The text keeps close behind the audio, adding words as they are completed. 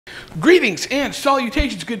Greetings and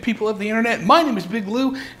salutations, good people of the internet. My name is Big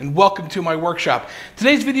Lou and welcome to my workshop.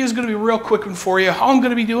 Today's video is going to be a real quick one for you. All I'm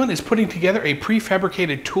going to be doing is putting together a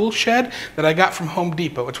prefabricated tool shed that I got from Home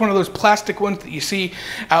Depot. It's one of those plastic ones that you see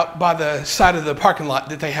out by the side of the parking lot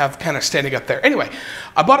that they have kind of standing up there. Anyway,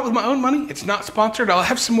 I bought it with my own money. It's not sponsored. I'll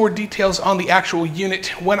have some more details on the actual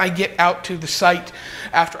unit when I get out to the site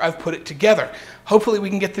after I've put it together. Hopefully we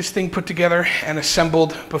can get this thing put together and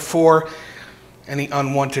assembled before any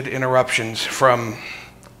unwanted interruptions from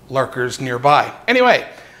lurkers nearby. Anyway,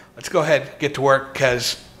 let's go ahead, get to work,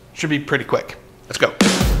 because it should be pretty quick. Let's go.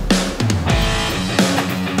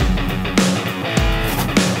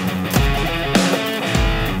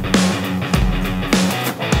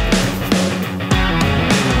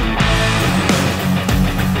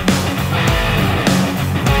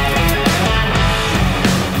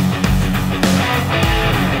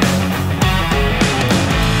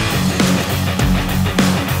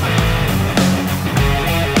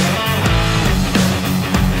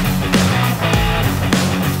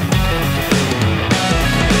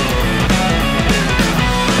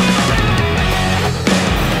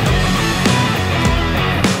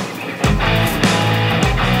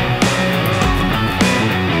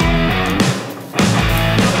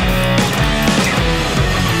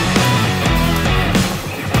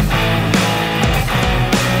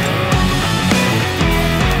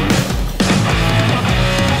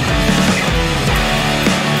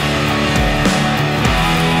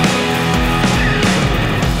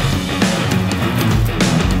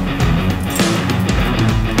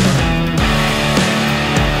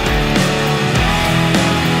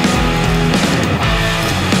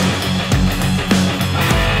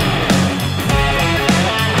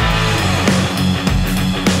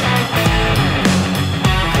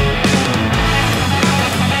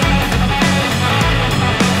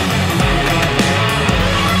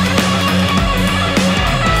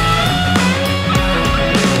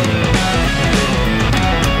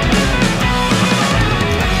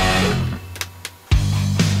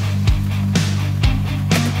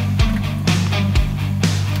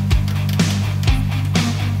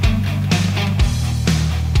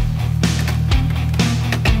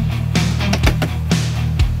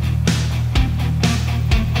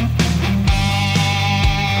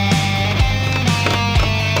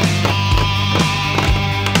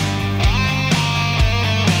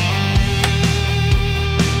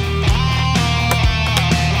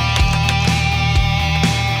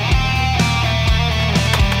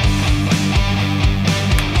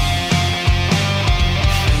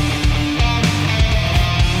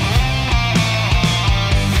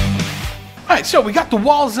 So we got the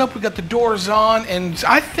walls up, we got the doors on, and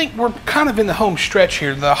I think we're kind of in the home stretch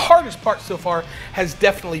here. The hardest part so far has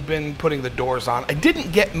definitely been putting the doors on. I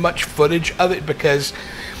didn't get much footage of it because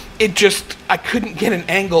I couldn't get an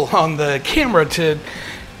angle on the camera to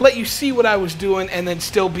let you see what I was doing and then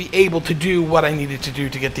still be able to do what I needed to do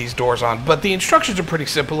to get these doors on. But the instructions are pretty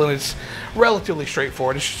simple and it's relatively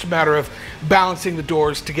straightforward. It's just a matter of balancing the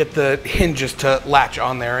doors to get the hinges to latch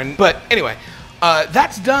on there. But anyway,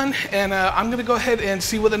 that's done, and I'm going to go ahead and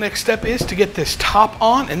see what the next step is to get this top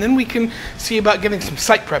on, and then we can see about getting some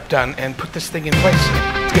site prep done and put this thing in place.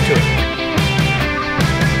 Let's get to it.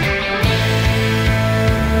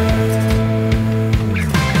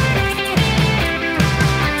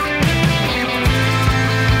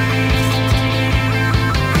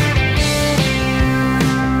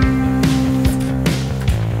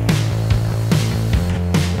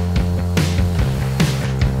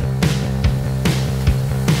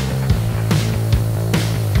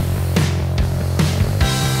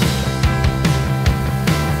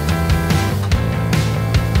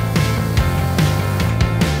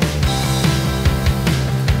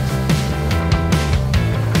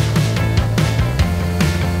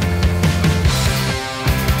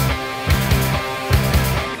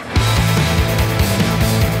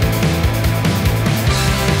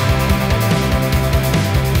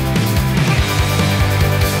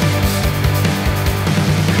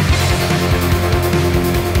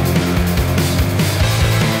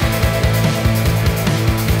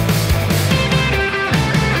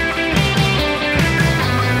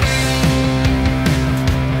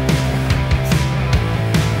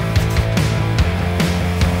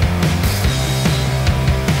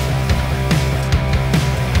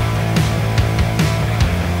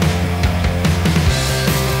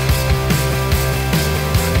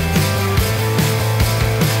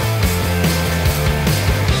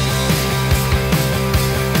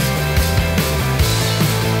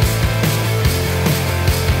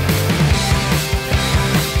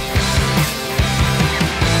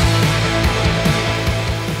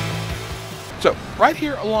 So right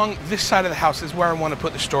here along this side of the house is where I want to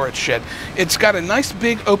put the storage shed. It's got a nice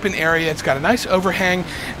big open area. It's got a nice overhang.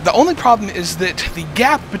 The only problem is that the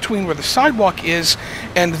gap between where the sidewalk is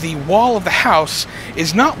and the wall of the house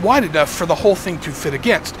is not wide enough for the whole thing to fit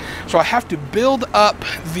against. So I have to build up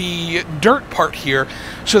the dirt part here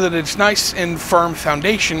so that it's nice and firm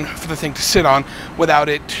foundation for the thing to sit on without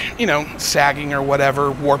it, you know, sagging or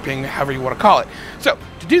whatever, warping, however you want to call it. So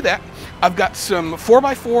to do that, I've got some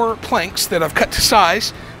 4x4 planks that I've cut to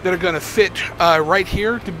size that are going to fit right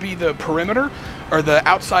here to be the perimeter, or the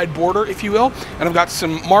outside border, if you will. And I've got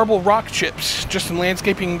some marble rock chips, just some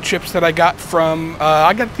landscaping chips that I got from,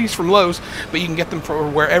 I got these from Lowe's, but you can get them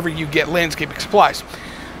from wherever you get landscaping supplies.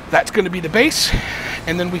 That's going to be the base,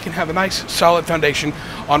 and then we can have a nice solid foundation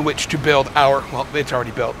on which to build our, well, it's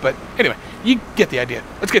already built, but anyway, you get the idea.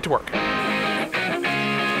 Let's get to work.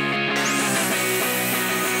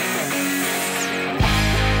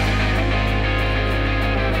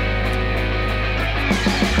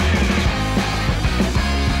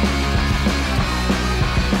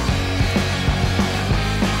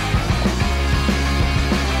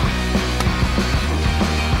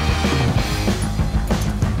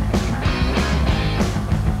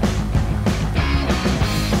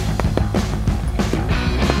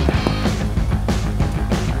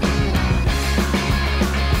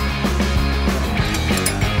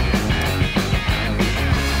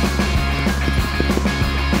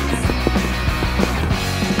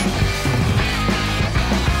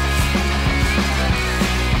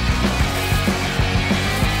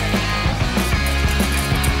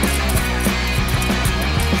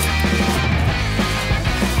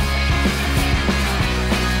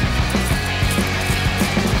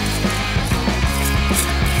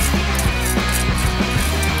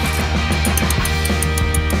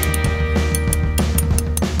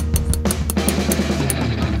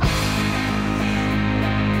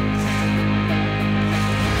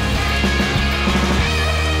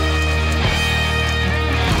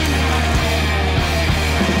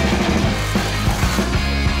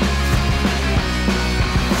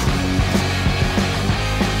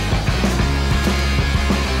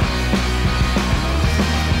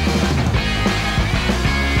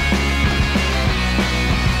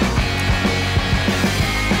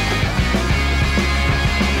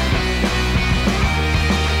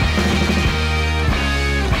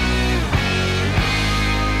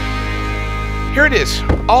 Here it is,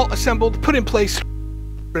 all assembled, put in place,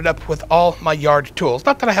 it up with all my yard tools.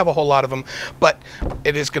 Not that I have a whole lot of them, but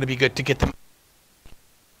it is going to be good to get them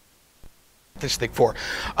this thing for.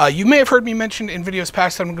 You may have heard me mention in videos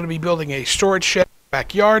past that I'm going to be building a storage shed in the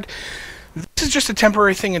backyard. This is just a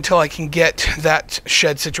temporary thing until I can get that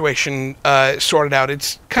shed situation sorted out.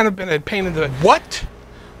 It's kind of been a pain in the... What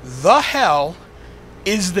the hell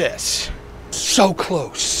is this? So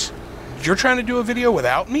close. You're trying to do a video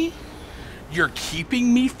without me? You're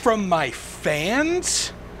keeping me from my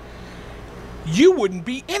fans? You wouldn't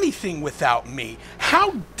be anything without me.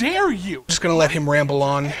 How dare you? Just gonna let him ramble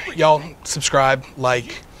on. Y'all subscribe,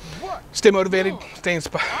 like, stay motivated, stay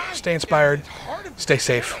inspired, stay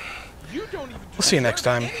safe. We'll see you next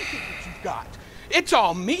time. It's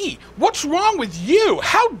all me. What's wrong with you?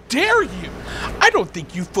 How dare you? I don't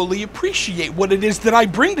think you fully appreciate what it is that I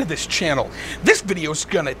bring to this channel. This video's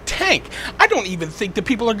gonna tank. I don't even think that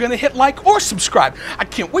people are gonna hit like or subscribe. I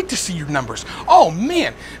can't wait to see your numbers. Oh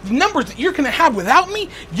man, the numbers that you're gonna have without me,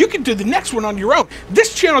 you can do the next one on your own.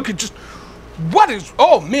 This channel could just,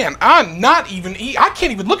 oh man, I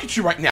can't even look at you right now.